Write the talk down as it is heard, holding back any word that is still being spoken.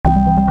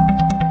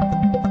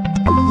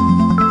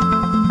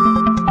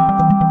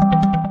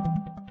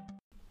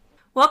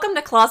Welcome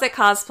to Closet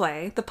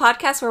Cosplay, the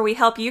podcast where we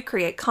help you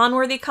create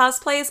con-worthy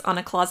cosplays on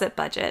a closet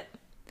budget.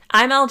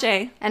 I'm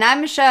LJ. And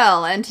I'm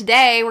Michelle, and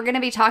today we're going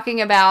to be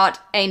talking about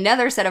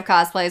another set of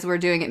cosplays we're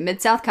doing at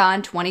Mid-South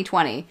Con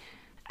 2020.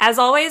 As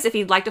always, if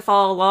you'd like to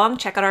follow along,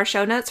 check out our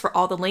show notes for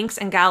all the links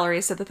and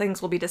galleries to the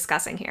things we'll be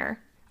discussing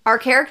here. Our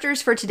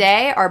characters for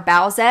today are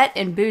Bowsette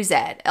and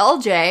Boozette.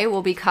 LJ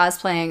will be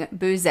cosplaying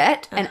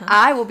Boozette, and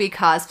I will be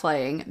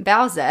cosplaying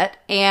Bowsette,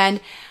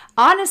 and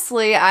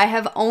honestly, I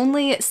have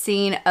only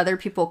seen other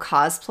people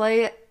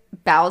cosplay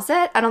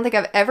Bowsette. I don't think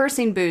I've ever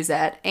seen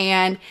Boozette,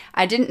 and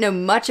I didn't know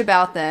much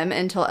about them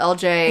until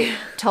LJ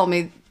told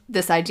me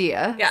this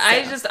idea.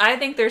 Yeah, so. I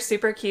think they're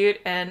super cute,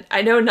 and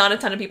I know not a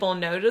ton of people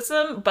notice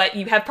them, but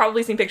you have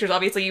probably seen pictures.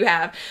 Obviously, you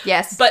have.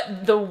 Yes.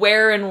 But the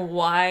where and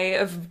why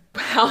of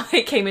how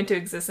they came into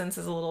existence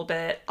is a little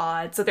bit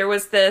odd. So there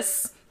was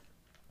this...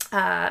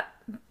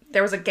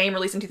 there was a game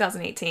released in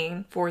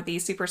 2018 for the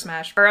Super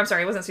Smash... Or, I'm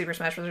sorry, it wasn't Super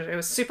Smash Bros. It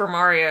was Super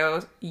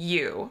Mario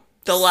U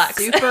Deluxe.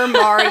 Super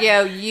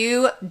Mario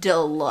U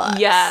Deluxe.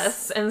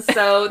 Yes. And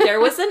so there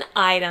was an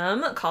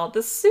item called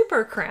the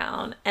Super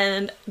Crown.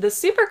 And the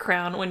Super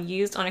Crown, when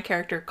used on a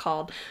character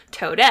called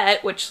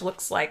Toadette, which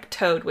looks like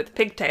Toad with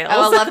pigtails.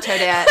 Oh, I love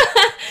Toadette.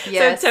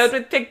 Yes. So Toad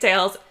with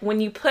pigtails, when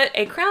you put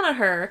a crown on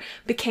her,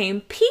 became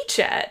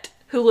Peachette,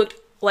 who looked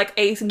like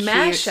a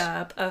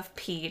mashup of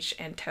Peach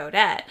and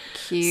Toadette.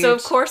 Cute. So,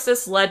 of course,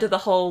 this led to the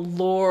whole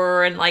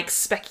lore and,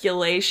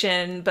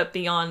 speculation. But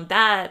beyond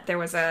that, there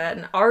was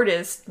an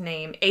artist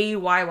named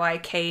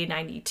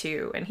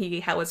AYYK92. And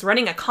he was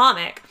running a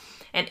comic.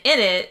 And in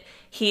it,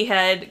 he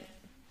had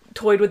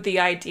toyed with the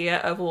idea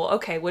of, well,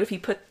 okay, what if you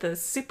put the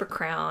Super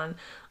Crown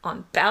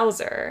on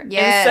Bowser?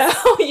 Yes. And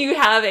so you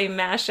have a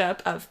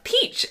mashup of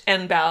Peach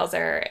and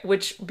Bowser,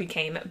 which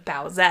became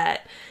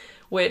Bowsette,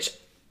 which...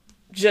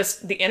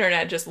 the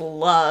internet just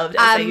loved.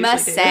 I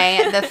must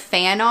say, the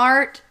fan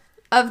art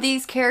of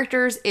these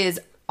characters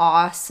is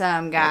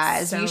awesome,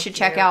 guys. You should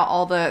check out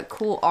all the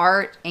cool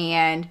art,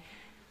 and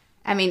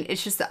I mean,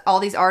 it's just that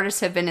all these artists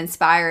have been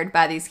inspired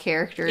by these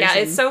characters. Yeah,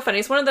 it's so funny.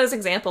 It's one of those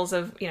examples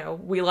of,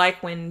 we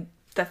like when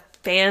the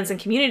fans and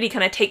community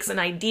kind of takes an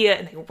idea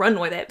and they run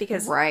with it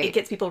because it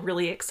gets people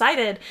really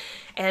excited.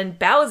 And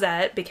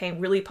Bowsette became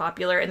really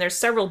popular, and there's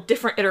several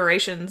different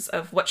iterations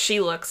of what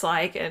she looks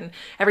like, and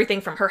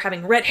everything from her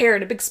having red hair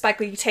and a big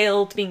spiky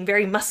tail to being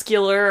very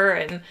muscular,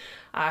 and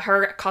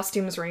her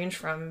costumes range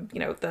from,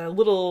 the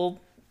little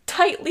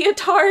tight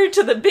leotard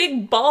to the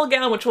big ball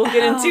gown, which we'll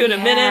get into in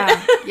a minute.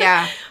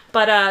 Yeah.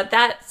 But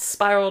that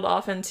spiraled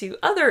off into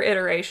other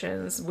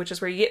iterations, which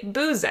is where you get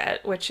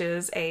Boozette, which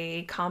is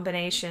a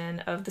combination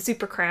of the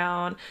Super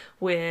Crown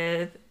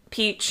with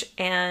Peach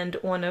and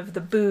one of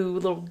the Boo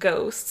little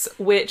ghosts,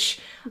 which...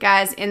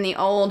 Guys, in the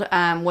old,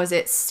 was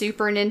it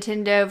Super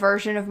Nintendo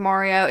version of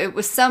Mario? It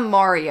was some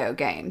Mario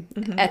game.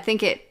 Mm-hmm. I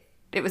think it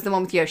was the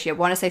one with Yoshi. I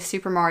want to say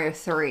Super Mario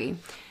 3.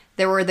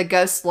 There were the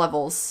ghost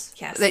levels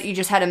that you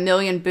just had a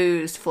million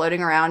boos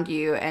floating around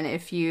you, and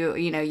if you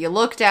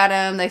looked at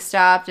them, they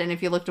stopped, and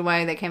if you looked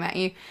away, they came at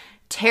you.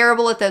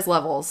 Terrible at those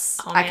levels.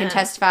 I can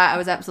testify I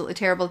was absolutely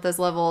terrible at those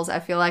levels.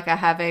 I feel like I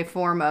have a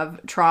form of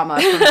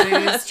trauma from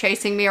boos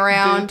chasing me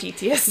around. Boo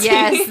PTSD.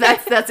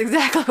 Yes, that's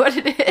exactly what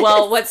it is.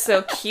 Well, what's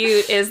so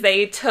cute is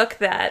they took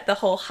the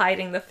whole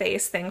hiding the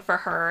face thing for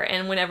her,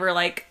 and whenever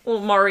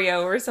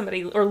Mario or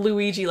somebody or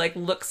Luigi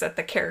looks at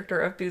the character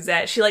of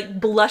Boozette, she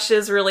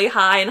blushes really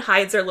high and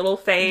hides her little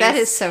face. That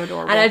is so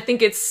adorable. And I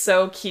think it's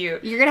so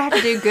cute. You're gonna have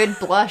to do good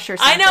blush or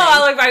something. I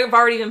know. I've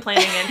already been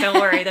planning it. Don't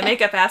worry. The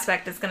makeup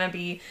aspect is gonna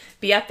be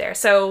up there.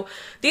 So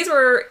these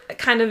were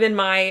kind of in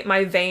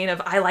my vein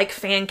of I like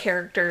fan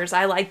characters.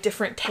 I like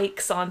different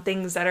takes on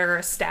things that are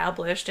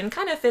established, and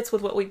kind of fits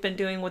with what we've been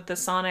doing with the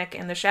Sonic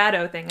and the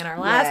Shadow thing in our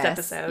last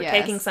episode. Yes.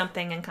 Taking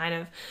something and kind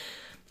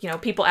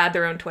of, people add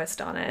their own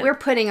twist on it. We're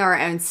putting our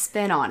own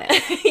spin on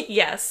it.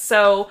 Yes.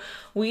 So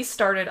we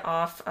started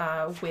off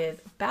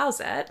with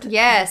Bowsette.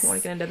 Yes. I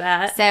want to get into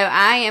that. So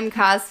I am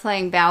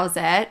cosplaying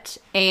Bowsette,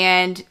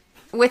 and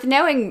with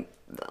knowing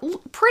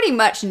pretty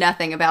much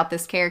nothing about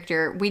this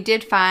character, we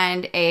did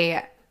find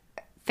a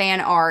fan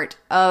art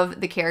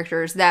of the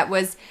characters that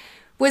was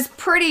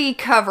pretty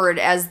covered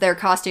as their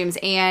costumes,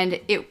 and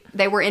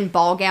they were in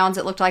ball gowns,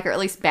 it looked like, or at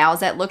least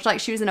Bowsette looked like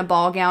she was in a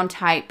ball gown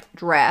type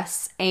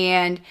dress,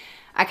 and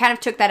I kind of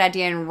took that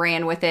idea and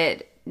ran with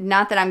it.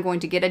 Not that I'm going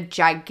to get a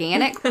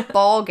gigantic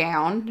ball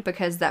gown,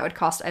 because that would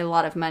cost a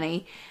lot of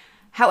money.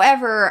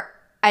 However,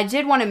 I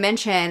did want to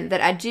mention that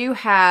I do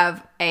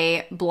have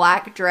a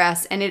black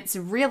dress, and it's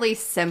really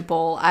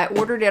simple. I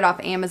ordered it off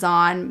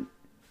Amazon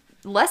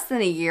less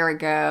than a year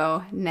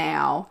ago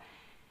now,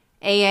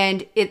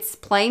 and it's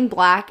plain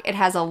black. It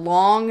has a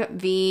long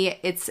V.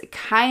 It's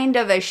kind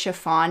of a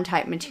chiffon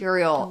type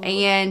material,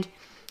 and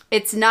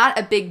it's not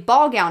a big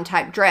ball gown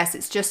type dress.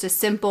 It's just a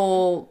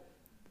simple,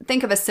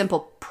 think of a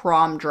simple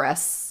prom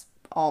dress.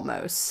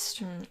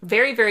 Almost.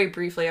 Very, very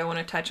briefly, I want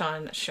to touch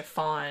on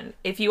chiffon.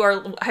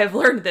 I have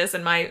learned this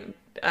in my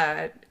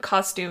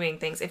costuming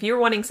things. If you're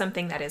wanting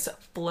something that is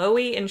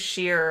flowy and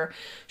sheer,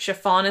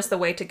 chiffon is the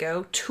way to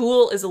go.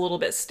 Tulle is a little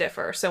bit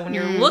stiffer. So when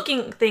you're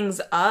looking things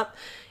up,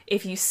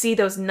 if you see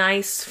those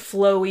nice,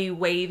 flowy,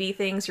 wavy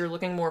things, you're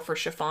looking more for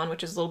chiffon,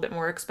 which is a little bit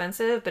more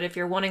expensive. But if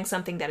you're wanting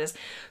something that is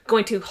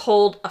going to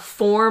hold a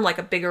form, like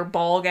a bigger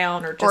ball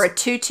gown or a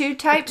tutu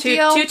type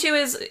deal. Tutu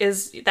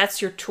is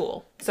that's your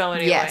tulle. So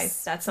anyway,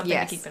 that's something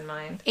to keep in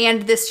mind.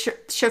 And this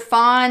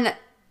chiffon,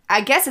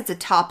 I guess it's a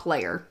top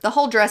layer. The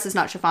whole dress is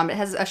not chiffon, but it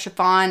has a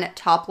chiffon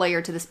top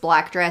layer to this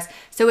black dress.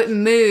 So it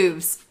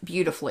moves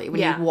beautifully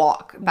when you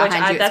walk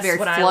behind you. It's very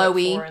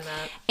flowy.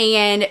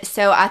 And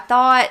so I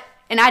thought...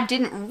 And I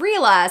didn't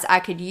realize I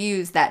could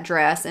use that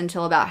dress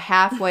until about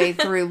halfway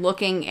through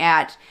looking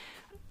at,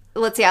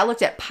 let's see, I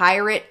looked at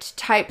pirate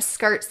type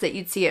skirts that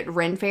you'd see at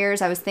Ren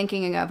fairs. I was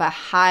thinking of a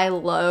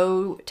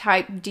high-low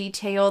type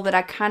detail that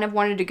I kind of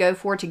wanted to go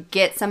for to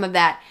get some of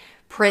that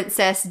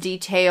princess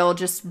detail,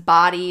 just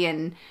body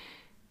and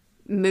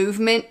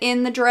movement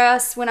in the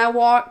dress when I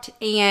walked.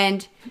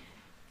 And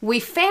we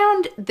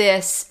found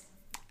this,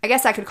 I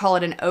guess I could call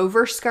it an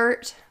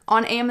overskirt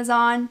on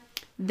Amazon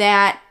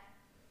that...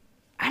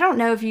 I don't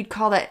know if you'd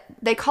call that...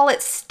 They call it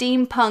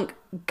steampunk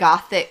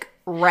gothic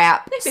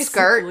wrap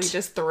skirt. They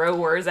just throw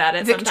words at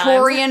it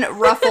Victorian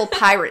ruffle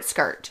pirate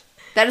skirt.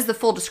 That is the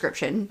full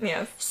description.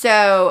 Yes.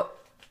 So,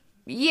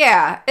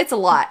 yeah, it's a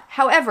lot.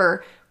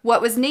 However,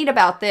 what was neat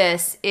about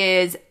this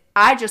is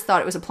I just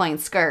thought it was a plain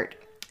skirt.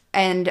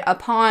 And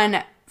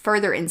upon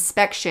further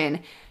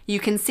inspection, you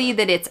can see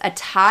that it's a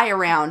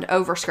tie-around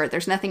overskirt.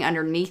 There's nothing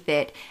underneath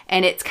it.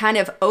 And it's kind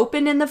of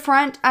open in the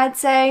front, I'd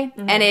say.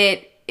 Mm-hmm.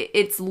 And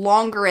it's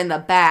longer in the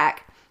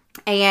back,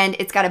 and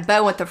it's got a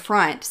bow at the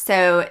front.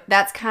 So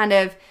that's kind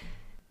of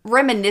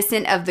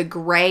reminiscent of the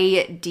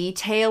gray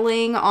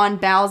detailing on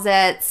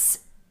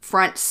Bowsette's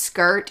front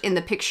skirt in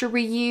the picture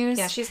we used.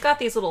 Yeah, she's got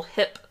these little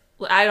hip...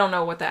 I don't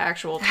know what the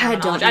actual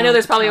terminology... I know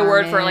there's probably a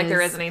word for it, like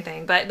there is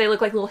anything, but they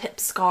look like little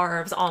hip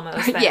scarves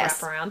almost that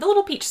wrap around. The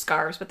little peach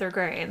scarves, but they're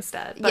gray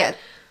instead. But, yeah.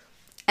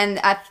 And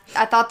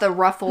I thought the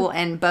ruffle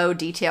and bow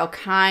detail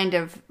kind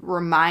of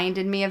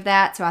reminded me of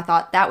that, so I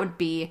thought that would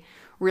be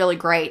really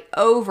great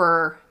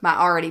over my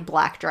already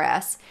black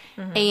dress.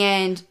 Mm-hmm.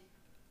 And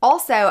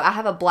also, I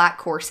have a black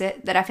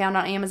corset that I found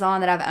on Amazon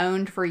that I've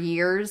owned for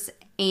years,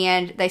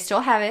 and they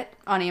still have it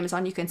on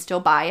Amazon. You can still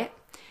buy it.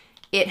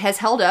 It has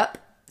held up,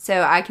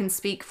 so I can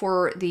speak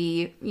for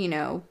the,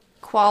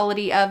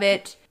 quality of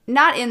it.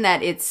 Not in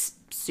that it's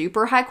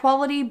super high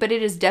quality, but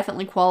it is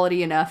definitely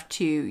quality enough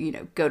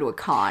to, go to a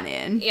con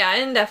in. Yeah,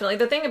 and definitely.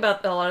 The thing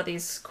about a lot of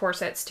these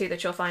corsets, too,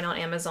 that you'll find on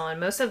Amazon,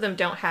 most of them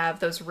don't have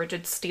those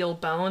rigid steel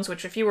bones,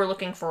 which if you were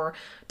looking for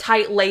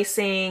tight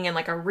lacing and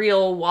like a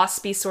real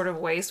waspy sort of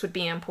waist would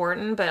be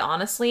important. But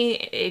honestly,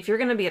 if you're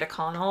going to be at a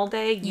con all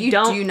day, you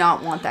do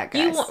not want that,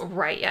 guys.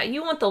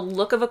 You want the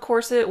look of a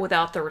corset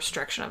without the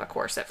restriction of a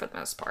corset for the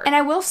most part. And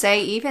I will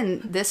say,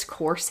 even this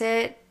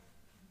corset...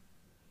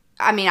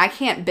 I mean, I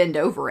can't bend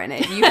over in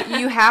it.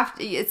 You have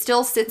to, it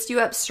still sits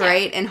you up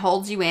straight and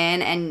holds you in,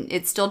 and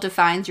it still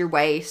defines your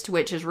waist,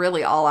 which is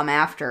really all I'm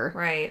after.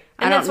 Right.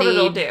 And that's what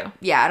it'll do.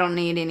 Yeah, I don't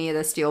need any of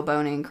the steel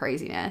boning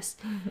craziness.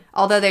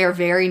 Although they are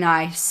very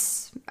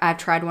nice. I've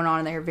tried one on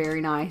and they are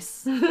very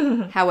nice.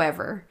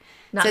 However,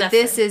 not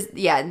necessary. This is,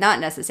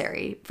 not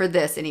necessary for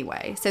this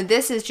anyway. So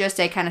this is just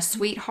a kind of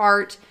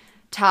sweetheart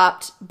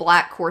topped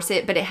black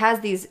corset, but it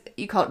has these,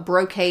 you call it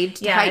brocade type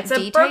details. Yeah, it's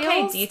a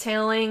brocade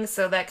detailing,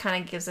 so that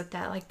kind of gives it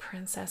that like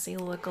princessy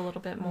look a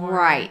little bit more.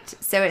 Right.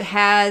 So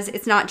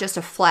it's not just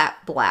a flat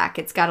black.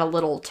 It's got a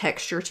little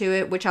texture to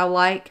it, which I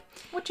like.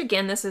 Which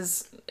again, this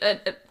is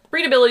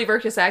readability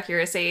versus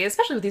accuracy,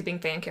 especially with these being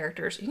fan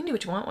characters. You can do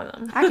what you want with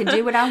them. I can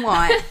do what I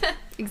want.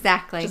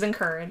 Exactly. Which is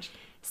encouraged.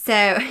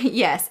 So,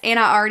 yes, and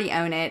I already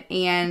own it,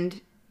 and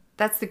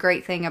that's the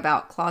great thing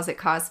about closet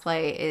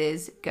cosplay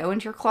is go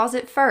into your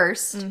closet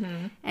first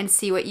and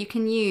see what you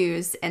can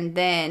use and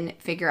then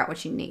figure out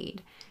what you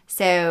need.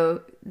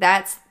 So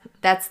that's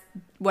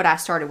what I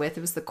started with.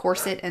 It was the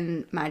corset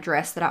and my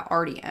dress that I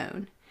already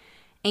own.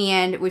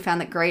 And we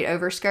found that great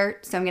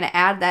overskirt, so I'm going to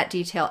add that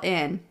detail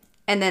in.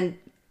 And then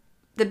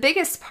the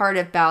biggest part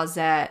of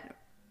Bowsette,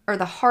 or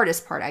the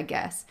hardest part, I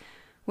guess,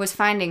 was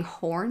finding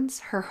horns.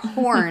 Her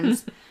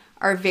horns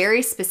are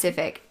very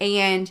specific,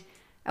 and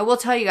I will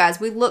tell you guys,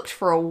 we looked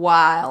for a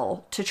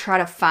while to try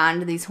to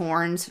find these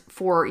horns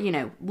for,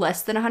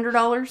 less than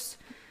 $100.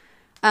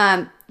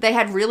 They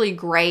had really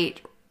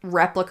great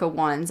replica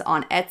ones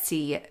on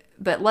Etsy,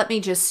 but let me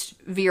just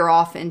veer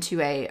off into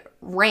a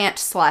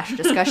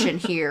rant/discussion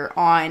here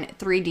on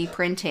 3D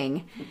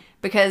printing,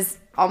 because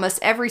almost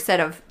every set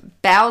of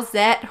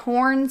Bowsette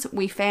horns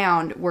we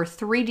found were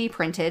 3D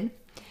printed,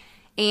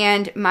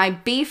 and my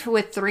beef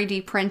with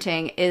 3D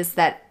printing is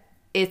that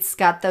it's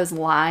got those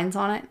lines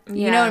on it. Yeah.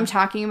 You know what I'm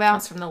talking about?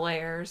 It's from the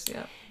layers,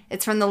 yeah.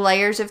 It's from the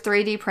layers of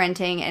 3D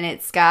printing, and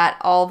it's got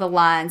all the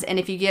lines. And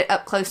if you get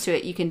up close to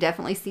it, you can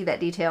definitely see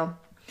that detail.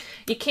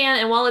 You can,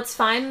 and while it's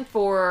fine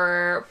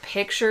for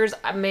pictures,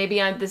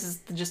 this is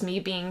just me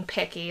being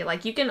picky.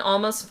 Like, you can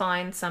almost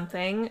find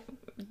something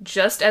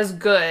just as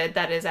good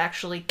that is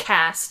actually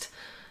cast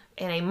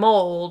in a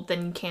mold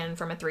than you can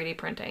from a 3D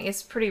printing.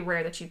 It's pretty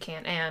rare that you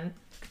can't, and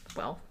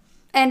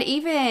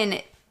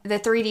even the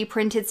 3D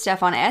printed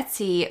stuff on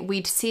Etsy,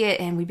 we'd see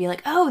it and we'd be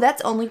like, oh,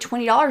 that's only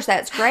 $20.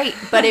 That's great.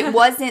 But it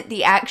wasn't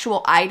the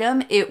actual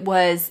item. It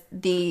was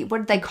the, what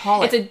did they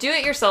call it? It's a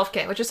do-it-yourself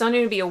kit, which is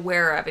something to be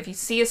aware of. If you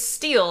see a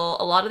steal,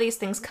 a lot of these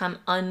things come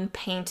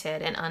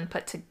unpainted and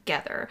unput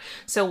together.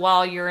 So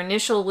while your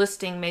initial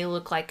listing may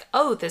look like,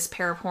 oh, this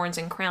pair of horns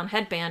and crown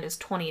headband is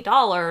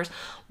 $20,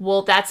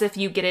 well, that's if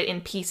you get it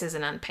in pieces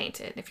and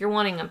unpainted. If you're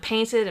wanting them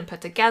painted and put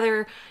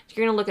together,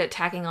 you're going to look at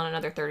tacking on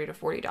another $30 to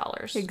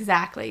 $40.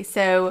 Exactly.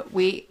 So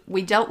we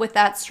dealt with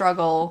that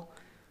struggle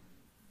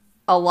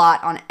a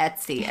lot on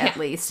Etsy, at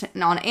least.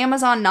 And on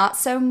Amazon, not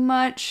so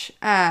much.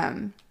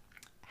 However,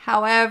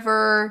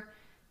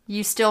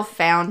 you still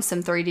found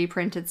some 3D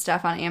printed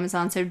stuff on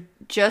Amazon. So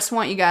just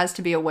want you guys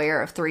to be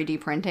aware of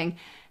 3D printing.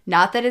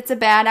 Not that it's a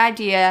bad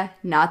idea.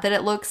 Not that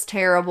it looks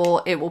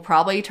terrible. It will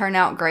probably turn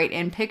out great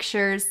in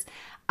pictures.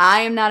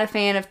 I am not a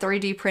fan of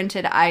 3D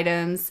printed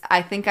items.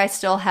 I think I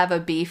still have a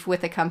beef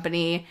with a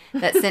company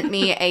that sent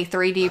me a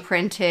 3D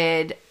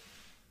printed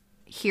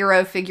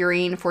hero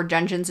figurine for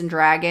Dungeons and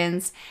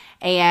Dragons,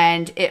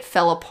 and it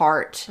fell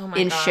apart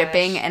in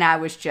shipping, and I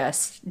was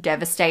just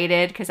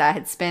devastated because I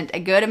had spent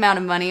a good amount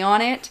of money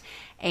on it,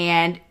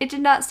 and it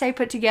did not stay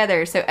put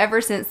together. So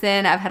ever since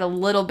then, I've had a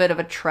little bit of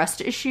a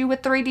trust issue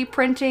with 3D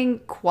printing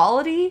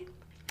quality.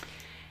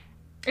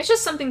 It's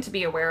just something to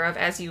be aware of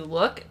as you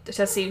look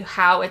to see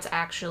how it's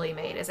actually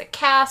made. Is it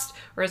cast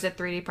or is it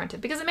 3D printed?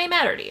 Because it may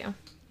matter to you.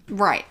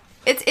 Right.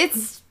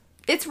 It's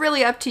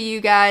really up to you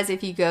guys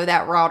if you go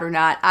that route or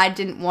not. I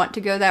didn't want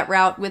to go that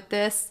route with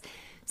this.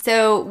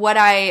 So what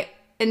I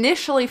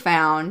initially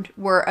found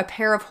were a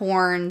pair of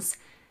horns.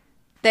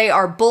 They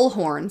are bull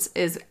horns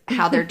is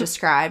how they're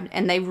described.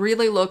 And they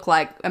really look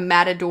like a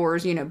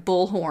matador's,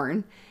 bull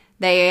horn.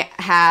 They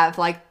have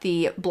like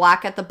the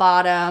black at the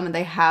bottom, and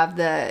they have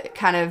the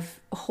kind of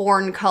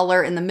horn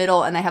color in the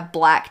middle, and they have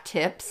black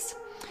tips.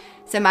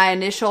 So my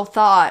initial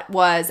thought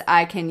was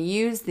I can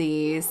use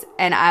these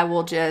and I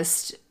will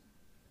just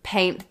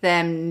paint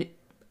them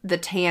the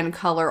tan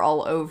color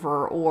all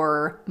over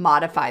or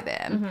modify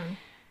them. Mm-hmm.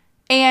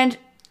 And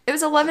it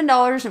was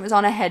 $11 and it was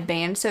on a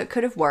headband, so it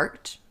could have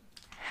worked.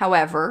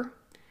 However,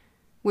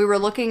 we were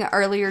looking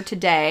earlier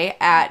today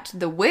at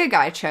the wig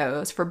I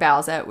chose for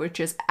Bowsette, which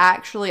is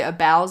actually a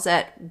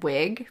Bowsette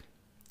wig.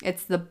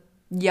 It's the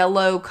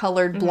yellow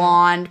colored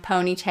blonde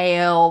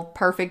ponytail,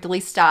 perfectly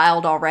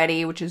styled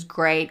already, which is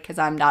great because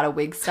I'm not a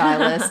wig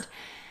stylist.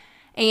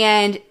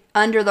 And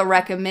under the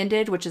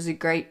recommended, which is a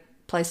great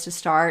place to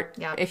start.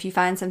 Yeah. If you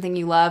find something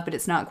you love but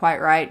it's not quite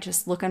right,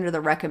 just look under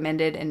the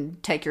recommended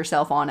and take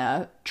yourself on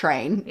a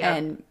train,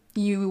 and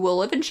you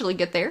will eventually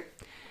get there.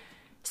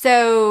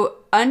 So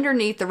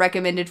underneath the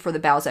recommended for the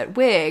Bowsette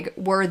wig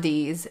were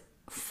these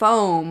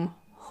foam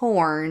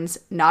horns,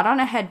 not on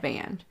a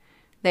headband.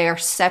 They are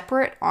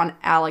separate on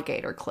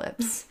alligator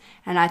clips.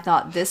 And I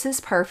thought, this is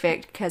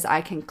perfect because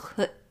I can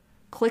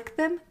clip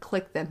them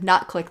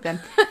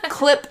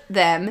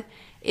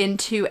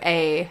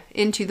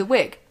into the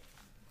wig.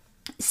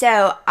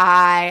 So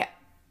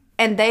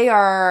and they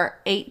are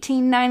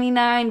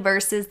 $18.99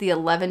 versus the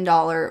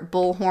 $11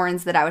 bull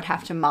horns that I would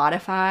have to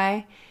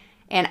modify.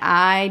 And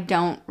I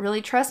don't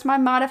really trust my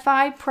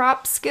modify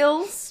prop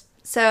skills.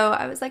 So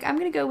I was like, I'm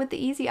going to go with the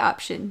easy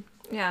option.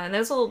 Yeah, and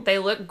they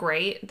look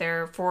great.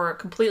 They're for a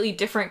completely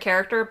different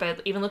character,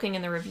 but even looking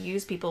in the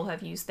reviews, people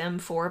have used them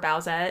for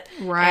Bowsette.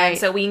 Right. And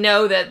so we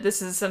know that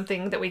this is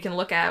something that we can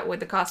look at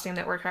with the costume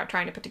that we're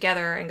trying to put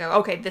together and go,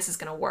 okay, this is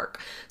going to work.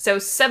 So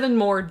 $7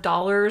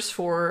 more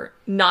for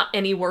not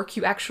any work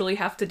you actually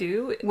have to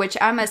do. Which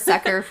I'm a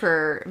sucker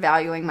for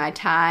valuing my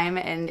time,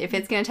 and if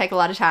it's going to take a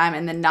lot of time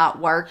and then not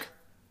work,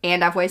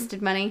 and I've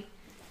wasted money,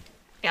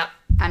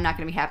 I'm not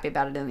going to be happy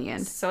about it in the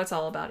end. So it's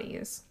all about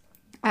ease.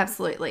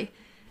 Absolutely.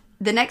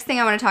 The next thing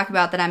I want to talk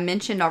about that I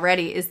mentioned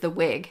already is the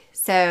wig.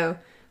 So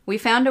we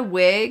found a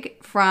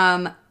wig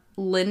from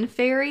Lynn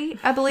Fairy,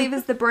 I believe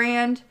is the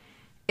brand.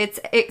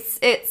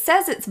 It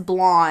says it's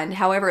blonde.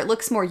 However, it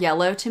looks more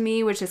yellow to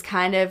me, which is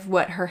kind of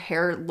what her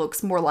hair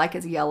looks more like,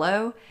 is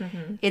yellow.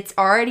 Mm-hmm. It's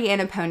already in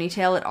a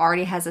ponytail. It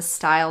already has a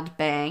styled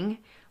bang,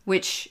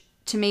 which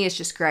to me is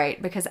just great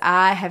because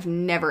I have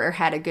never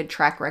had a good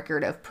track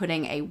record of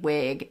putting a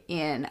wig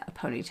in a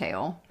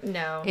ponytail.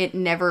 No. It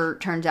never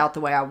turns out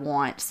the way I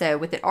want. So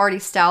with it already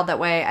styled that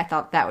way, I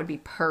thought that would be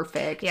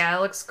perfect. Yeah,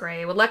 it looks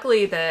great. Well,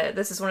 luckily,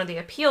 this is one of the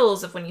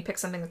appeals of when you pick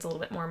something that's a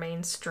little bit more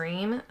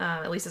mainstream,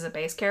 at least as a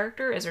base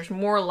character, is there's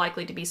more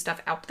likely to be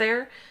stuff out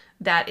there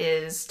that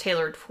is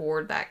tailored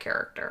toward that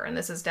character. And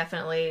this is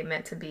definitely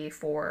meant to be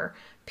for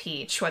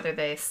Peach, whether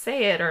they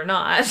say it or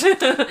not.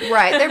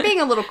 Right. They're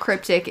being a little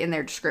cryptic in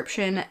their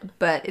description,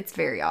 but it's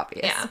very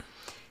obvious. Yeah.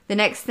 The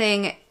next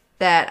thing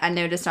that I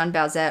noticed on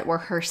Bowsette were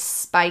her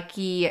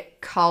spiky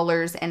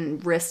collars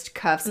and wrist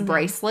cuffs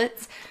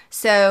bracelets.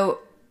 So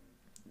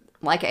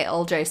like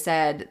LJ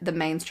said, the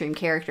mainstream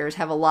characters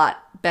have a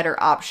lot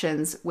better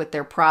options with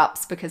their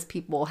props because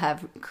people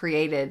have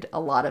created a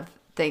lot of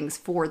things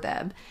for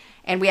them.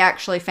 And we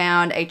actually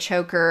found a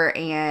choker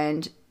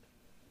and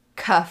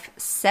cuff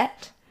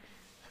set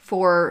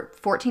for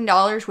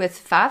 $14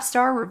 with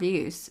 5-star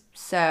reviews.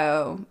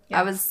 So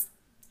I was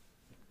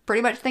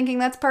pretty much thinking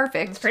that's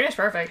perfect. It's pretty much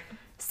perfect.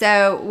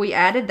 So we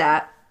added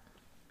that.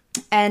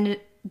 And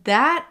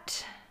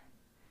that's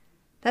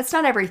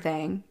not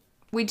everything.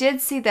 We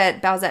did see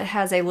that Bowsette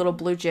has a little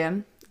blue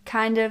gem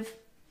kind of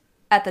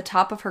at the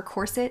top of her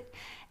corset.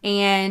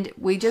 And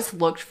we just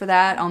looked for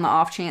that on the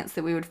off chance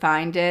that we would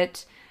find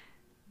it.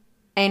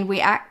 And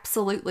we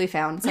absolutely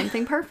found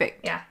something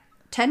perfect. Yeah.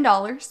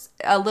 $10.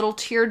 A little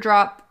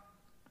teardrop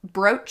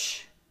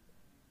brooch.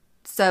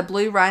 It's a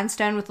blue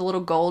rhinestone with a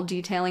little gold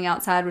detailing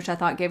outside, which I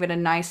thought gave it a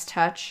nice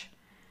touch.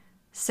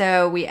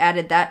 So we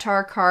added that to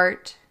our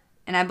cart.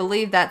 And I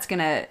believe that's going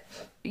to,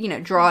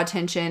 draw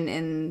attention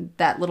in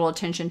that little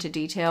attention to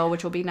detail,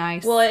 which will be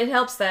nice. Well, it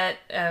helps that,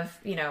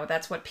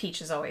 that's what Peach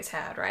has always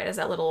had, right? Is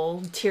that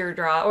little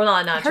teardrop. Well,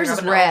 not hers teardrop. Hers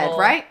is red,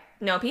 right?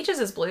 No, Peach's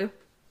is blue.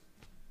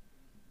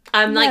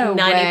 I'm like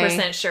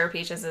 90% sure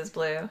Peach's is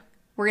blue.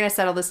 We're going to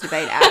settle this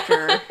debate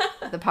after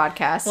the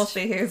podcast. We'll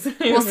see who's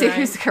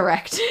who's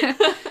correct.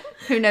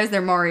 Who knows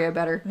their Mario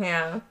better.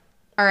 Yeah.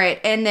 All right.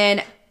 And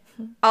then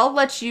I'll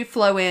let you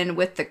flow in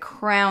with the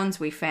crowns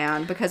we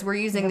found because we're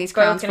using these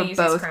crowns for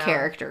both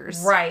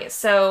characters. Right.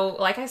 So,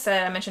 like I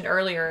said, I mentioned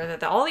earlier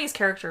that all these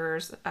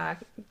characters,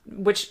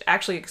 which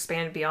actually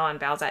expand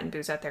beyond Bowsette and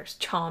Boozette, there's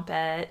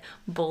Chompette,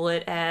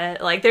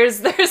 Bulletette, like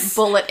there's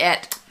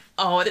Bulletette.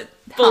 Oh,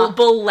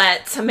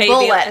 Bullet, maybe.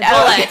 Bullet.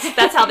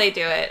 That's how they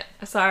do it.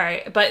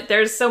 Sorry. But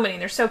there's so many.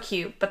 They're so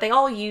cute. But they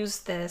all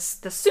use the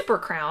super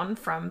crown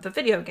from the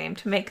video game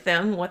to make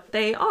them what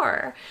they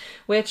are,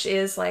 which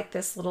is like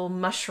this little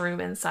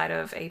mushroom inside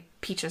of a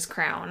Peach's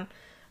crown.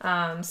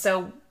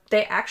 So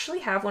they actually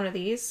have one of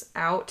these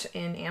out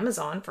in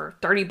Amazon for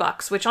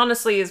 $30, which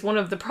honestly is one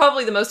of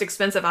probably the most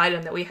expensive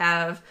item that we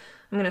have.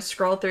 I'm going to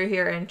scroll through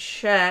here and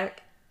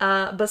check.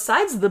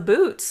 Besides the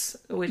boots,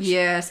 which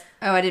yes,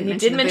 I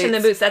didn't mention the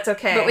boots. That's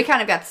okay, but we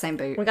kind of got the same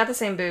boot. We got the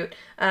same boot.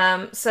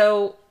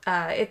 So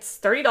it's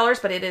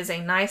 $30, but it is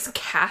a nice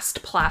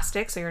cast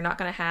plastic, so you're not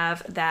going to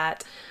have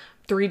that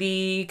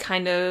 3D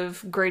kind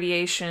of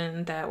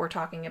gradation that we're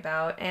talking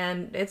about,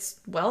 and it's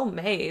well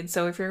made.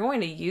 So if you're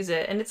going to use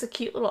it, and it's a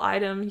cute little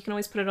item, you can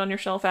always put it on your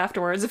shelf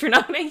afterwards if you're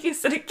not going to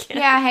use it again.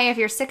 Yeah, hey, if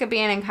you're sick of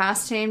being in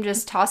costume,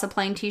 just toss a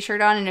plain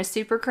t-shirt on and a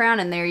super crown,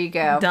 and there you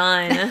go.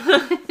 Done.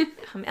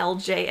 I'm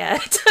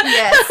LJette.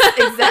 Yes,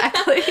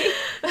 exactly.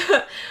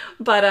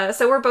 But,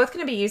 so we're both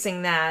going to be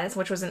using that,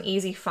 which was an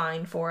easy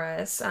find for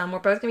us. We're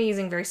both going to be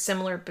using very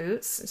similar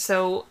boots.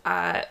 So,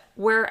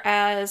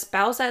 whereas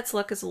Bowsette's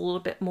look is a little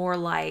bit more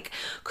like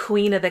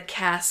Queen of the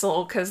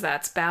Castle, because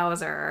that's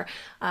Bowser,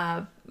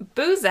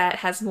 Boozette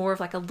has more of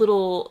like a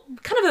little,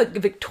 kind of a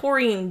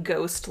Victorian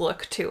ghost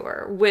look to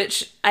her,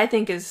 which I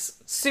think is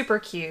super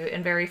cute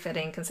and very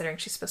fitting considering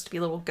she's supposed to be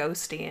a little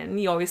ghosty, and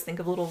you always think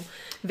of little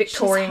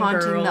Victorian girls.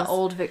 She's haunting the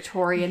old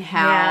Victorian house.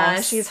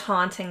 Yeah, she's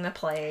haunting the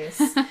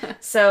place.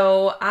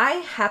 So I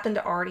happen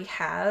to already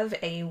have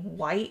a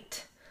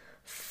white,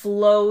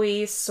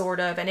 flowy sort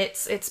of, and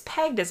it's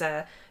pegged as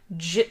a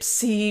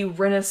gypsy,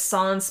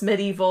 Renaissance,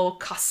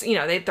 medieval,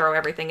 they throw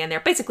everything in there.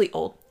 Basically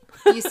old.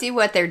 You see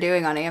what they're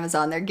doing on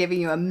Amazon. They're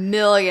giving you a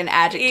million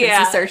adjectives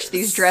to search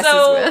these dresses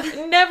with.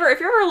 If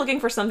you're ever looking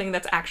for something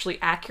that's actually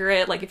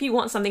accurate, like if you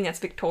want something that's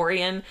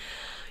Victorian,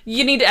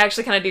 you need to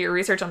actually kind of do your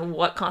research on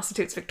what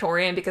constitutes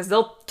Victorian, because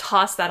they'll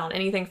toss that on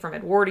anything from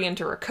Edwardian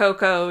to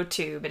Rococo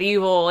to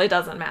medieval. It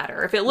doesn't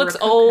matter. If it looks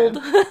old,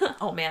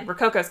 oh man,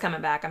 Rococo's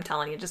coming back. I'm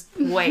telling you. Just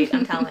wait.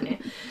 I'm telling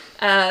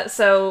you.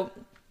 So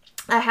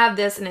I have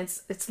this, and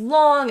it's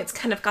long. It's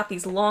kind of got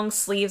these long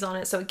sleeves on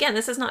it. So again,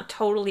 this is not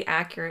totally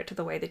accurate to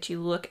the way that you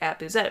look at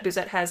Boozette.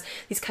 Boozette has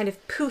these kind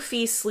of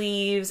poofy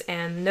sleeves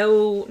and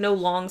no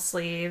long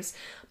sleeves,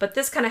 but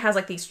this kind of has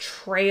like these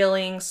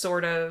trailing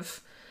sort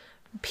of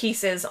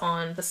pieces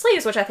on the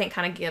sleeves, which I think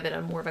kind of give it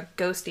a more of a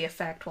ghosty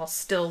effect while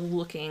still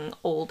looking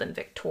old and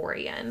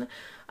Victorian.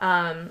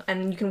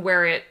 And you can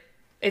wear it.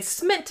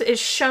 It's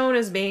shown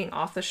as being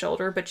off the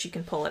shoulder, but you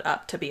can pull it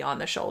up to be on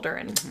the shoulder,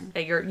 and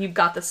you've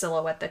got the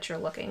silhouette that you're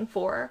looking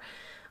for.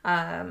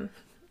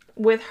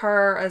 With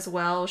her as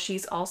well,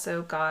 she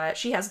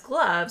has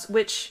gloves,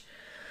 which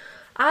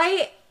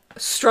I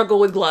struggle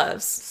with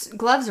gloves.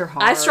 Gloves are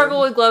hard. I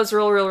struggle with gloves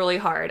really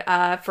hard.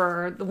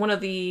 For one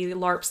of the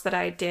LARPs that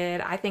I did,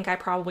 I think I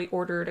probably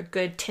ordered a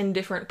good 10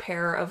 different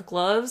pair of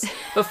gloves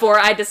before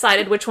I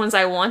decided which ones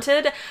I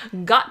wanted,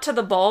 got to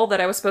the ball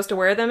that I was supposed to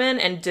wear them in,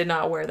 and did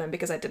not wear them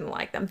because I didn't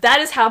like them.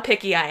 That is how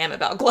picky I am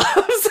about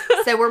gloves.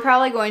 So we're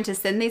probably going to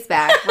send these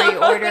back,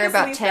 reorder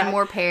about 10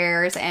 more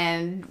pairs,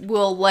 and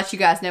we'll let you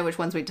guys know which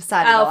ones we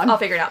decided on. I'll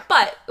figure it out.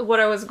 But what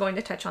I was going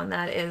to touch on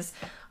that is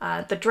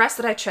the dress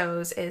that I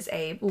chose is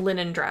a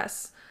linen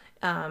dress.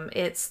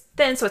 It's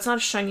thin, so it's not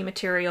a shiny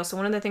material. So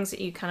one of the things that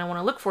you kind of want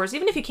to look for is,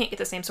 even if you can't get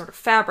the same sort of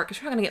fabric,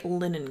 because you're not going to get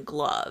linen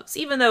gloves.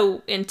 Even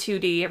though in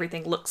 2D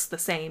everything looks the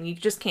same, you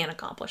just can't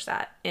accomplish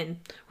that in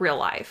real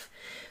life.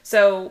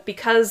 So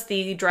because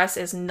the dress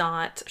is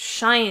not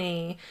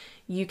shiny,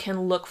 you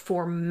can look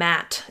for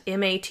matte,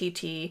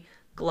 M-A-T-T,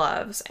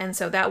 gloves. And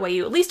so that way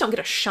you at least don't get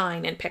a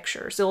shine in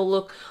pictures. It'll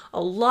look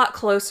a lot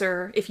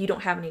closer if you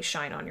don't have any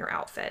shine on your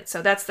outfit.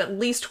 So that's at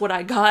least what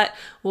I got.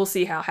 We'll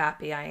see how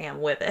happy I am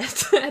with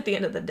it at the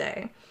end of the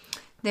day.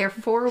 They're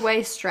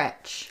 4-way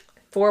stretch.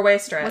 4-way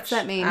stretch. What's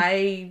that mean?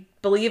 I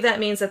believe that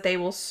means that they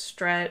will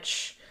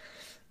stretch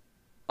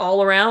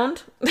all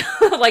around.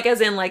 Like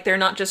as in, like, they're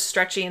not just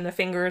stretchy in the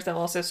fingers, they'll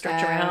also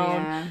stretch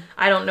around. Yeah.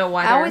 I don't know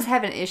why. I always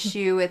have an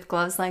issue with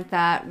gloves like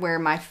that where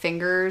my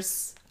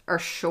fingers are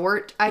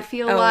short, I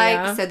feel like.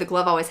 Yeah. So the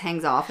glove always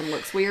hangs off and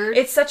looks weird.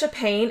 It's such a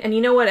pain. And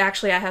you know what?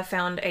 Actually, I have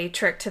found a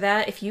trick to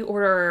that. If you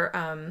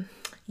order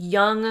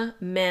young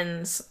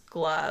men's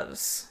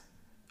gloves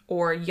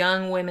or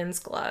young women's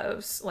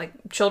gloves, like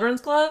children's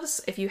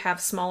gloves, if you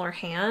have smaller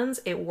hands,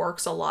 it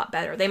works a lot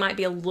better. They might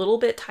be a little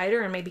bit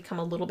tighter and may become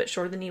a little bit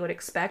shorter than you would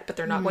expect, but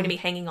they're not going to be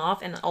hanging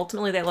off, and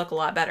ultimately they look a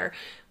lot better.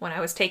 When I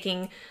was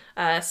taking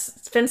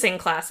fencing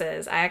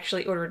classes, I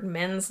actually ordered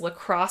men's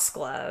lacrosse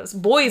gloves.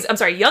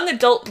 Young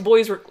adult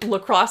boys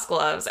lacrosse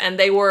gloves, and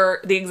they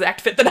were the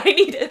exact fit that I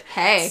needed.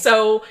 Hey.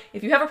 So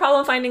if you have a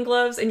problem finding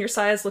gloves in your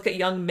size, look at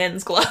young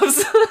men's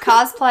gloves.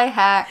 Cosplay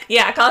hack.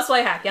 Yeah,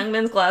 cosplay hack. Young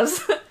men's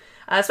gloves.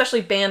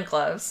 Especially band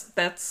gloves.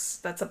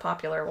 That's a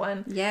popular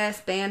one. Yes,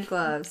 band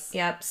gloves.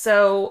 Yep.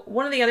 So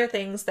one of the other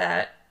things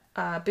that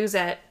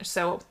Boozette,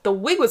 so the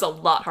wig was a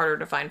lot harder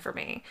to find for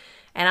me.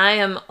 And I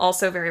am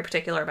also very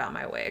particular about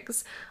my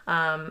wigs.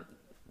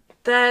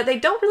 They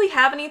don't really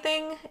have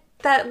anything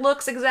that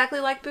looks exactly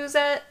like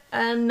Boozette.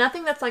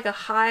 Nothing that's like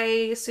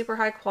a super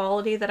high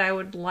quality that I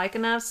would like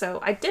enough. So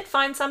I did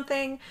find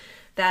something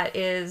that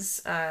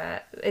is,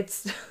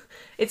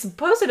 it's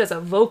posted as a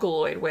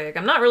Vocaloid wig.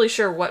 I'm not really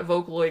sure what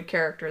Vocaloid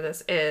character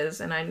this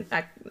is, and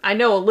I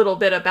know a little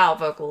bit about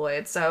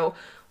Vocaloid, so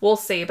we'll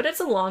see. But it's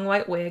a long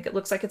white wig. It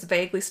looks like it's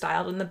vaguely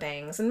styled in the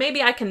bangs, and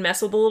maybe I can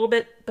mess with a little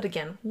bit, but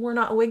again, we're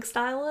not wig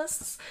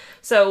stylists.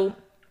 So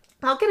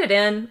I'll get it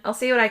in. I'll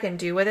see what I can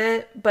do with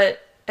it,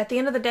 but at the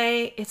end of the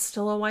day, it's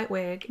still a white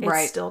wig.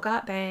 It's still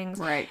got bangs.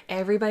 Right.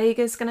 Everybody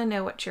is going to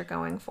know what you're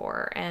going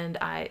for, and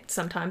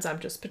sometimes I'm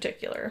just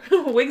particular.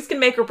 Wigs can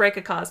make or break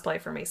a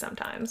cosplay for me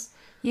sometimes.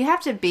 You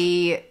have to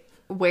be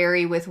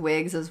wary with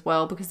wigs as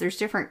well, because there's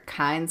different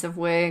kinds of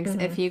wigs.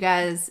 If you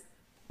guys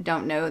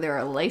don't know, there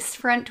are lace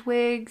front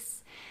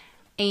wigs,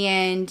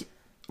 and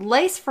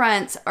lace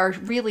fronts are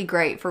really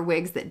great for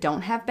wigs that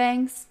don't have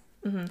bangs.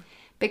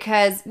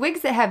 Because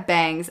wigs that have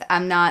bangs,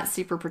 I'm not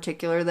super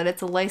particular that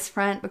it's a lace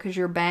front, because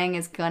your bang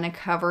is going to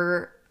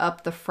cover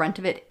up the front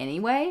of it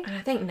anyway. And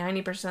I think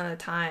 90% of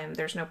the time,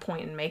 there's no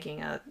point in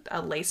making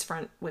a lace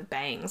front with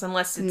bangs,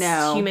 unless it's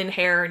human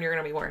hair and you're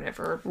going to be wearing it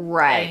for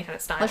any kind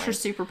of styling. Unless you're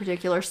super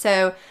particular.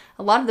 So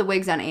a lot of the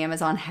wigs on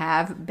Amazon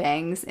have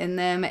bangs in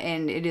them,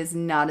 and it is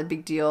not a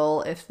big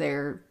deal if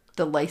they're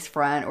the lace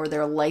front or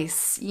they're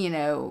lace,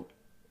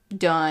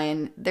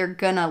 done. They're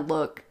going to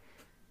look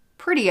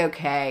pretty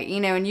okay,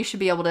 and you should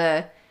be able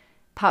to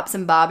pop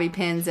some bobby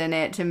pins in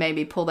it to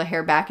maybe pull the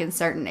hair back in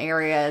certain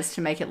areas to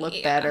make it look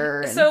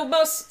better. So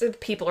most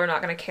people are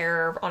not going to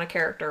care on a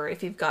character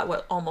if you've got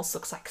what almost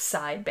looks like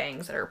side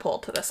bangs that are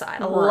pulled to the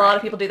side. A lot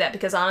of people do that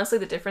because honestly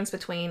the difference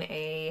between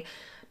a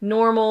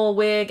normal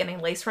wig and a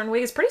lace front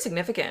wig is pretty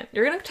significant.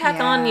 You're going to tack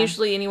on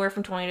usually anywhere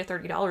from $20 to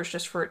 $30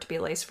 just for it to be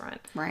a lace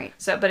front. Right.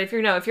 So, but if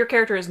your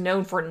character is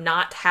known for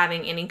not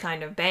having any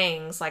kind of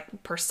bangs,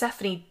 like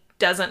Persephone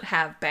doesn't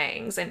have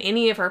bangs. In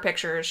any of her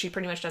pictures, she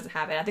pretty much doesn't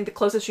have it. I think the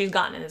closest she's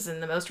gotten is in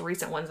the most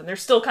recent ones, and they're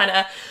still kind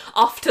of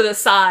off to the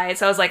side.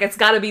 So I was like, it's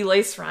got to be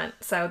lace front.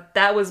 So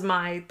that was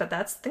I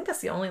think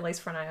that's the only lace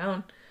front I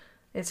own.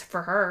 It's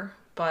for her.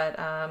 But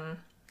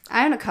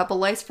I own a couple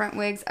lace front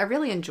wigs. I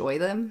really enjoy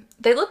them.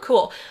 They look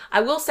cool. I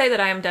will say that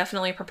I am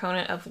definitely a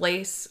proponent of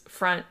lace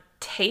front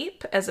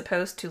tape as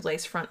opposed to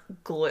lace front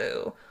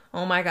glue.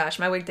 Oh my gosh,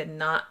 my wig did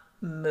not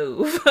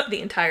move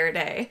the entire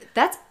day.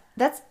 That's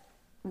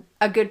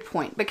a good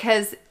point,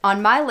 because on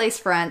my lace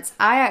fronts,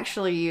 I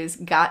actually use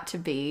Got To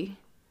Be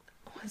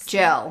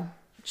gel.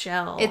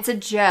 Gel. It's a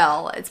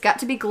gel. It's Got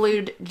To Be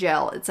glued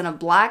gel. It's in a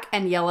black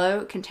and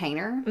yellow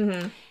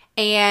container.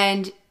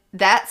 And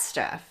that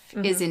stuff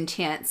is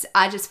intense.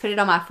 I just put it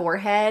on my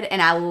forehead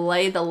and I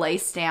lay the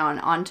lace down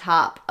on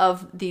top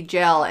of the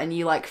gel, and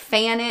you like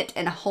fan it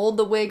and hold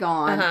the wig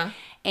on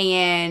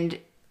and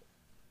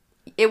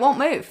it won't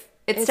move.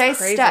 It stays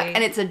stuck,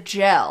 and it's a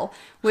gel,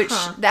 which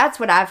that's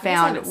what I've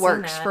found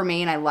works for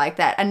me, and I like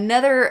that.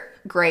 Another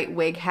great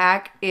wig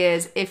hack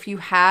is if you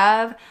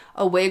have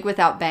a wig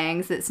without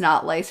bangs that's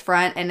not lace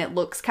front and it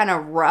looks kind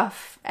of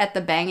rough at the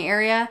bang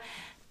area,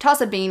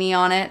 toss a beanie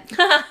on it.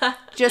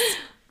 Just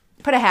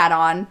put a hat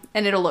on,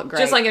 and it'll look great.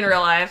 Just like in real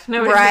life.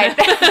 Right.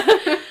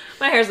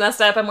 My hair's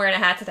messed up. I'm wearing a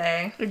hat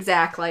today.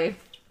 Exactly.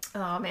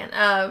 Oh,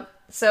 man.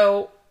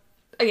 So,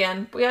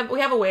 again, we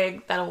have a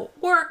wig that'll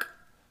work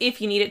if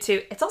you need it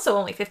to. It's also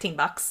only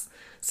 $15.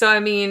 So, I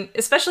mean,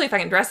 especially if I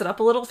can dress it up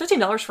a little,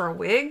 $15 for a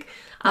wig,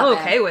 I'm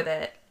okay with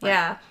it. Right.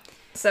 Yeah.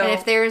 So, and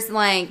if there's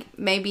like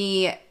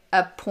maybe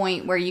a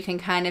point where you can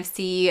kind of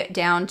see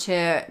down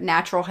to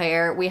natural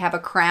hair, we have a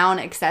crown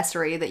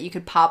accessory that you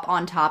could pop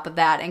on top of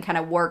that and kind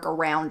of work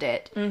around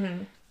it.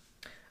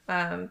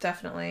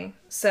 Definitely.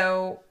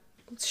 So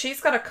she's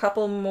got a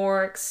couple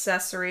more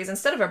accessories.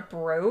 Instead of a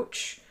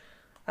brooch,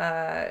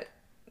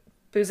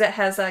 Boozette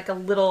has like a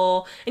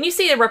little, and you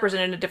see it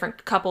represented in a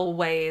different couple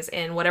ways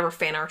in whatever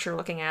fan art you're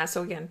looking at.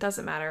 So again, it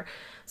doesn't matter.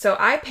 So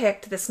I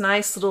picked this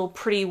nice little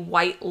pretty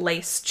white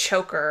lace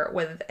choker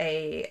with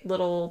a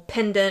little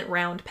pendant,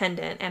 round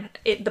pendant. And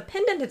the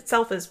pendant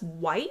itself is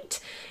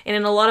white. And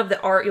in a lot of the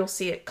art, you'll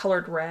see it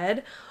colored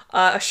red.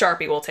 A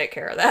Sharpie will take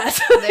care of that.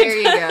 There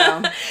you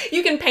go.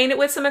 You can paint it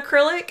with some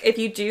acrylic if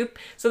you do.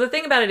 So the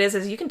thing about it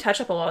is you can touch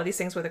up a lot of these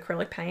things with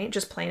acrylic paint,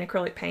 just plain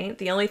acrylic paint.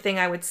 The only thing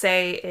I would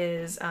say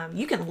is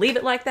you can leave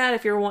it like that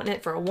if you're wanting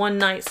it for a one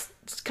night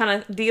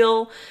kind of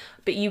deal.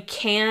 But you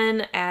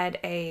can add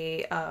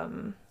a,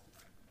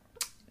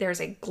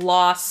 there's a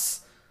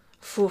gloss,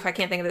 I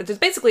can't think of it. There's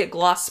basically a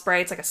gloss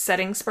spray. It's like a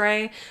setting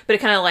spray, but it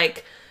kind of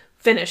like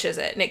finishes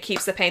it and it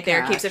keeps the paint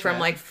there. It keeps it from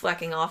like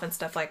flecking off and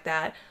stuff like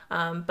that.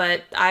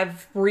 But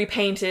I've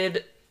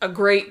repainted a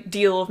great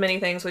deal of many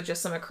things with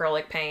just some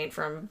acrylic paint,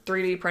 from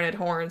 3D printed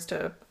horns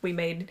to we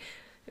made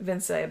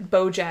Vince a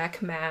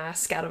Bojack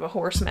mask out of a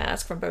horse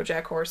mask from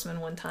Bojack Horseman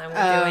one time.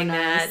 We're doing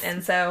that.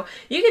 And so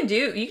you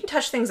can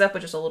touch things up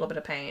with just a little bit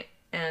of paint,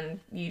 and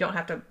you don't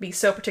have to be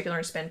so particular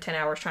and spend 10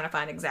 hours trying to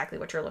find exactly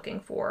what you're looking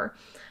for.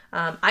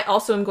 I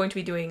also am going to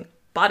be doing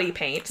body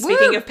paint.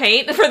 Speaking of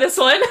paint for this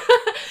one.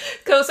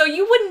 So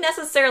you wouldn't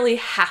necessarily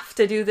have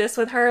to do this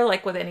with her.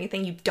 Like with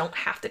anything, you don't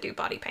have to do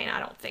body paint, I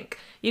don't think.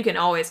 You can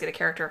always get a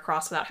character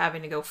across without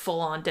having to go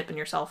full on dipping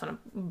yourself in a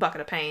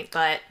bucket of paint,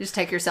 but... Just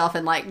take yourself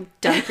and like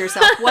dunk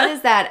yourself. What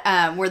is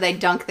that where they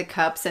dunk the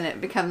cups and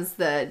it becomes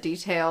the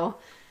detail?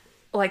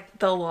 Like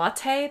the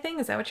latte thing?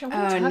 Is that what you're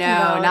talking about?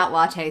 Oh, no, not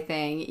latte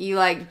thing. You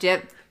like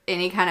dip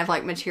any kind of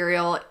like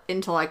material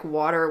into like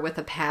water with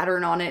a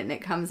pattern on it and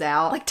it comes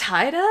out. Like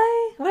tie-dye?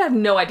 I have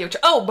no idea what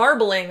you're...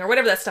 marbling or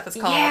whatever that stuff is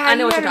called. Yeah, I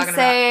know what you're talking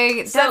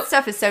about. That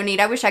stuff is so neat.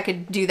 I wish I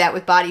could do that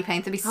with body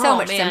paint. It'd be so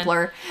much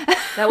simpler.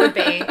 That would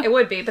be. It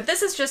would be. But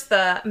this is just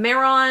the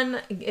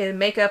Mehron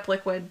makeup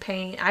liquid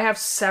paint. I have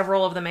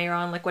several of the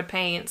Mehron liquid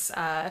paints.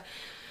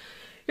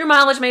 Your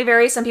mileage may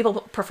vary. Some people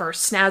prefer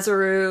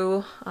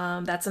Snazaroo.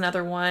 That's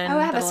another one. Oh,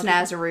 I have a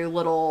Snazaroo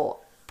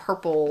little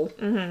purple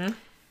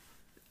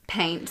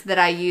paint that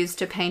I use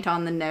to paint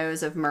on the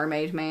nose of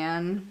Mermaid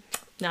Man.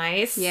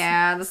 Nice.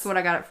 Yeah, that's what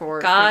I got it for.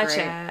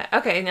 Gotcha.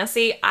 Okay, now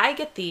see, I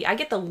get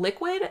the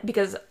liquid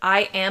because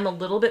I am a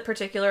little bit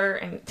particular,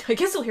 and I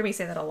guess you'll hear me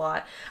say that a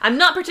lot. I'm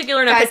not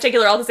particular and I'm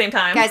particular all at the same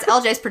time. Guys,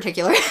 LJ's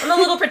particular. I'm a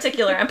little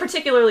particular. I'm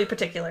particularly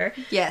particular.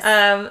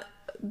 Yes.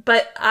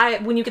 But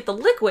when you get the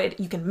liquid,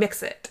 you can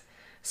mix it.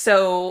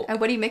 So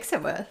what do you mix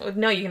it with?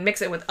 No, you can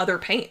mix it with other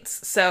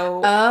paints. So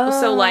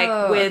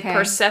like with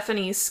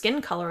Persephone's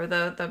skin color,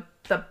 the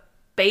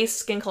base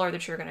skin color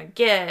that you're going to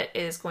get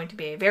is going to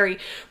be a very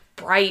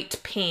bright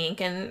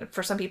pink, and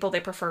for some people they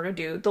prefer to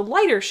do the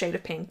lighter shade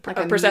of pink, like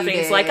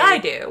Persephone's like I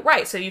do.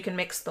 Right, so you can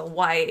mix the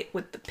white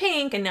with the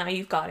pink and now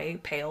you've got a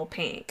pale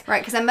pink.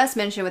 Right, because I must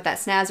mention with that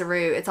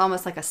Snazaroo, it's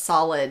almost like a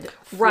solid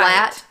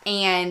flat,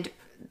 and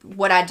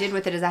what I did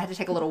with it is I had to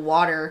take a little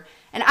water,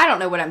 and I don't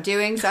know what I'm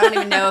doing, so I don't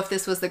even know if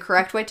this was the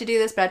correct way to do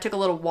this, but I took a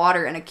little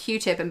water and a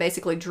Q-tip and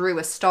basically drew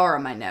a star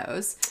on my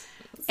nose.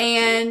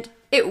 And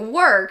it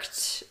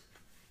worked,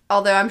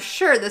 although I'm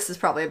sure this is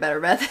probably a better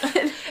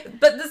method.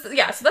 But so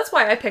that's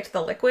why I picked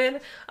the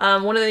liquid.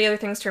 One of the other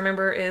things to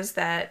remember is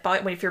that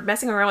if you're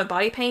messing around with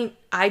body paint,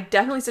 I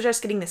definitely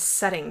suggest getting the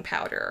setting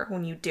powder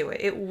when you do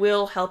it. It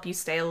will help you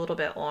stay a little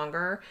bit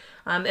longer.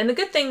 And the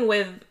good thing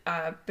with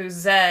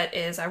Boozette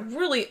is I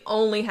really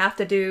only have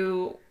to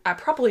do... I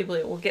probably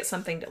will get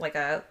something like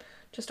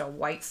just a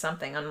white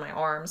something on my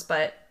arms,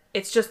 but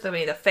it's just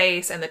the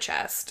face and the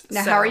chest.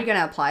 Now, how are you going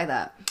to apply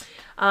that?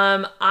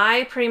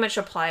 I pretty much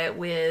apply it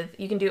with...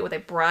 You can do it with a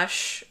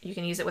brush. You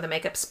can use it with a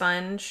makeup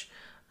sponge.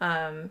 You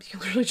can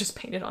literally just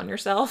paint it on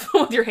yourself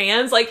with your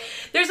hands. Like,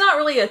 there's not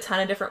really a ton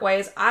of different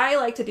ways. I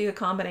like to do a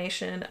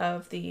combination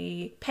of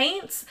the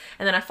paints,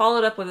 and then I follow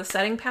it up with a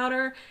setting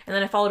powder, and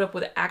then I follow it up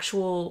with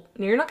actual...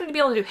 You're not going to be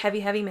able to do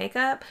heavy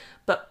makeup,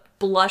 but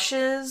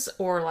blushes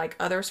or like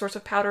other sorts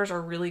of powders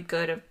are really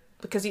good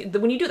because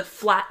when you do the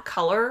flat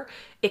color,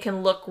 it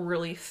can look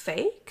really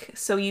fake.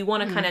 So you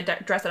want to kind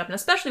of dress it up. And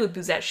especially with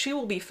Boozette, she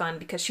will be fun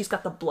because she's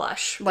got the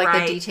blush.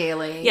 Like the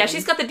detailing. Yeah,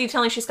 she's got the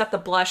detailing. She's got the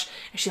blush.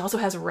 And she also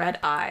has red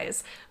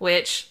eyes,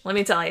 which, let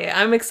me tell you,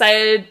 I'm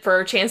excited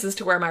for chances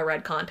to wear my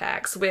red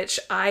contacts, which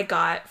I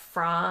got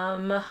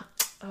from...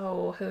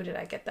 Oh, who did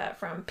I get that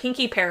from?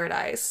 Pinky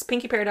Paradise.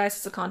 Pinky Paradise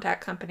is a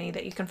contact company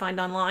that you can find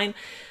online.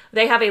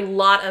 They have a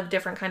lot of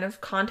different kind of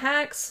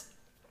contacts.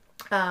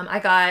 I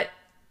got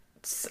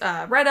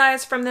red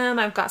eyes from them.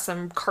 I've got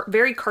some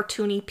very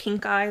cartoony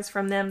pink eyes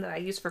from them that I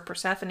use for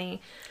Persephone.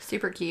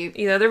 Super cute.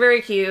 They're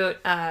very cute.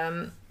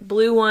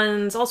 Blue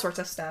ones, all sorts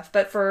of stuff.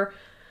 But for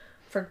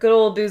good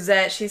old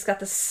Boozette, she's got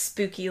the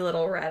spooky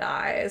little red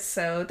eyes.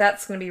 So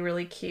that's going to be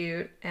really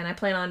cute. And I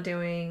plan on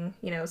doing,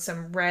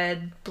 some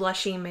red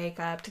blushy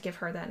makeup to give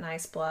her that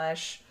nice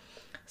blush.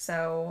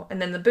 So,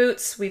 and then the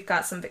boots, we've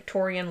got some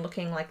Victorian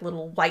looking like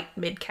little white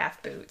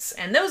mid-calf boots.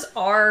 And those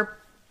are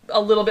a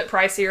little bit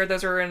pricier.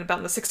 Those are in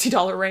about the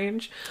 $60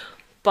 range.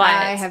 But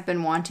I have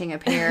been wanting a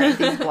pair of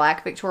these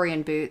black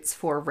Victorian boots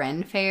for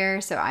Ren Fair.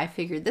 So I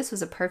figured this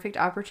was a perfect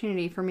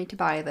opportunity for me to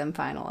buy them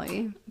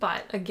finally.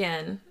 But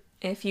again,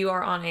 if you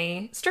are on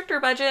a stricter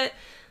budget,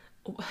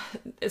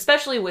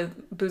 especially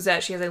with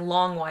Boozette, she has a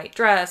long white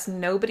dress.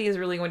 Nobody is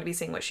really going to be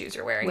seeing what shoes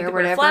you're wearing. Wear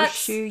whatever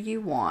shoe you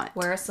want.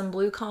 Wear some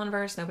blue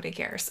Converse. Nobody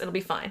cares. It'll be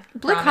fine.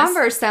 Blue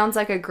Converse sounds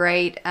like a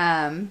great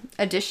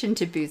addition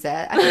to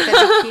Boozette. I think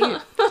that'd be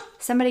cute.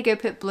 Somebody go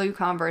put blue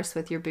Converse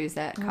with your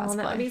Boozette cosplay. Oh,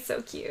 that would be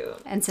so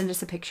cute. And send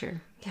us a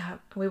picture. Yeah,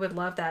 we would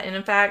love that. And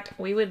in fact,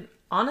 we would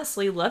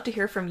honestly love to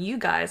hear from you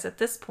guys at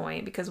this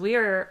point, because we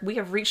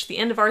have reached the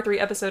end of our 3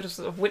 episodes,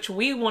 of which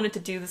we wanted to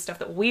do the stuff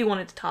that we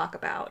wanted to talk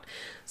about.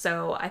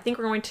 So I think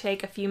we're going to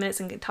take a few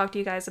minutes and talk to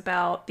you guys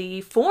about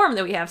the form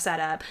that we have set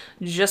up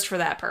just for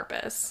that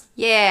purpose.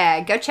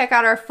 Yeah, go check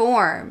out our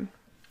form.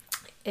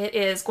 It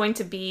is going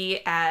to be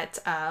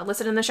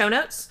listed in the show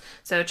notes,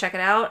 so check it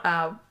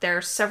out. There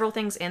are several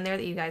things in there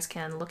that you guys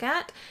can look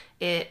at.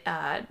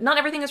 Not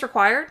everything is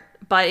required,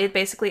 but it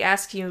basically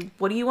asks you,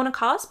 what do you want to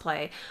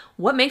cosplay?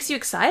 What makes you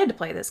excited to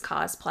play this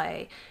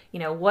cosplay?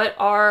 What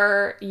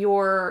are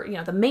your,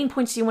 the main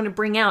points you want to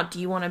bring out? Do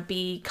you want to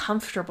be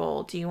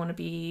comfortable? Does you want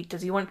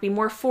it to be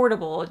more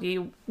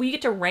affordable? We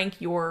get to rank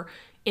your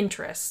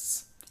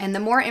interests. And the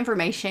more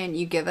information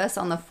you give us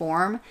on the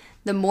form,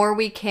 the more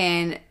we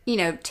can,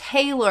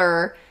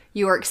 tailor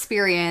your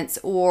experience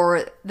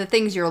or the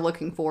things you're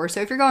looking for.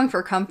 So if you're going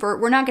for comfort,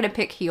 we're not going to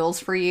pick heels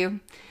for you.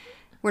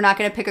 We're not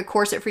going to pick a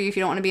corset for you if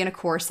you don't want to be in a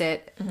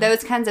corset. Mm-hmm.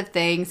 Those kinds of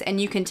things. And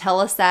you can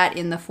tell us that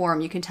in the form.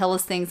 You can tell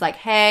us things like,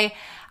 hey,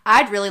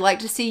 I'd really like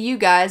to see you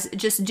guys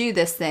just do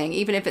this thing,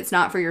 even if it's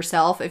not for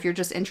yourself. If you're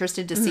just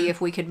interested to see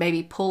if we could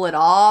maybe pull it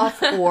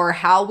off or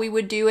how we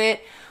would do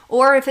it.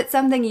 Or if it's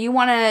something you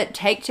want to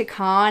take to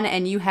con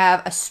and you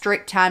have a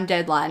strict time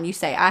deadline. You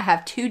say, I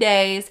have 2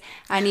 days.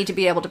 I need to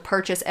be able to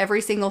purchase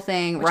every single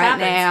thing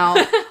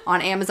now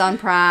on Amazon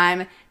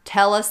Prime.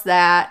 Tell us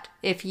that.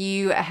 If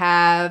you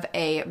have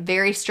a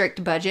very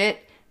strict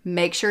budget,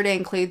 make sure to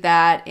include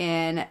that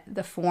in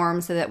the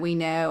form so that we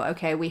know,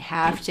 okay, we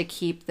have to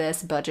keep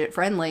this budget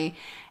friendly.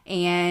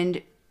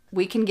 And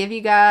we can give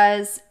you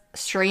guys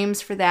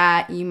streams for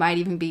that. You might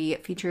even be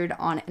featured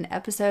on an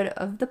episode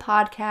of the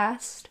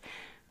podcast.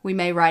 We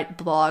may write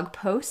blog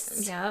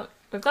posts. Yeah,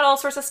 we've got all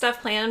sorts of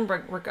stuff planned.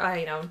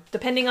 We're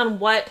depending on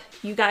what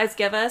you guys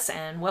give us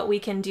and what we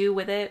can do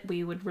with it,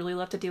 we would really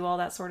love to do all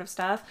that sort of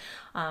stuff.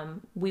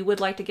 We would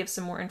like to give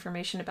some more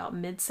information about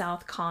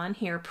Mid-South Con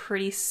here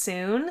pretty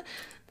soon.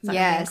 It's not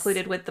going to be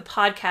included with the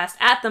podcast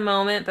at the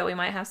moment, but we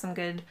might have some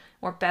good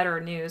or better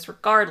news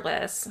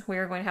regardless. We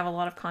are going to have a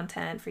lot of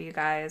content for you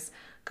guys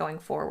going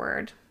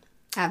forward.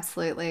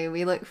 Absolutely.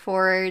 We look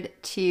forward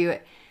to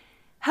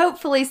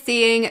hopefully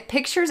seeing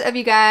pictures of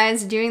you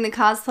guys doing the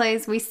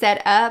cosplays we set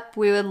up.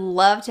 We would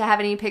love to have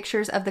any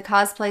pictures of the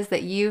cosplays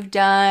that you've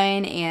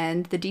done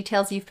and the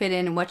details you've put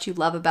in and what you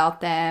love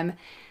about them.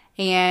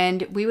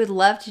 And we would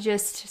love to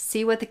just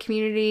see what the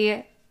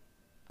community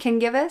can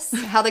give us,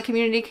 how the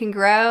community can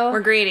grow. We're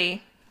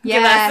greedy.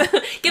 Yeah.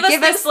 Give us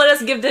things, let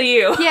us give to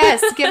you.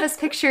 Yes, give us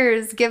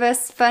pictures, give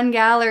us fun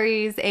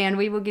galleries, and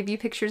we will give you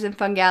pictures and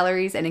fun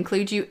galleries and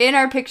include you in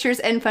our pictures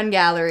and fun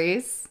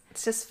galleries.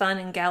 It's just fun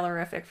and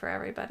gallerific for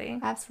everybody.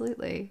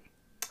 Absolutely.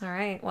 All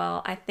right.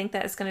 Well, I think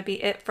that is going to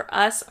be it for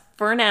us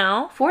for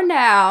now. For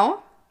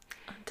now.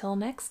 Until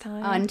next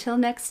time. Until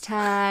next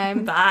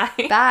time. Bye.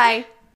 Bye.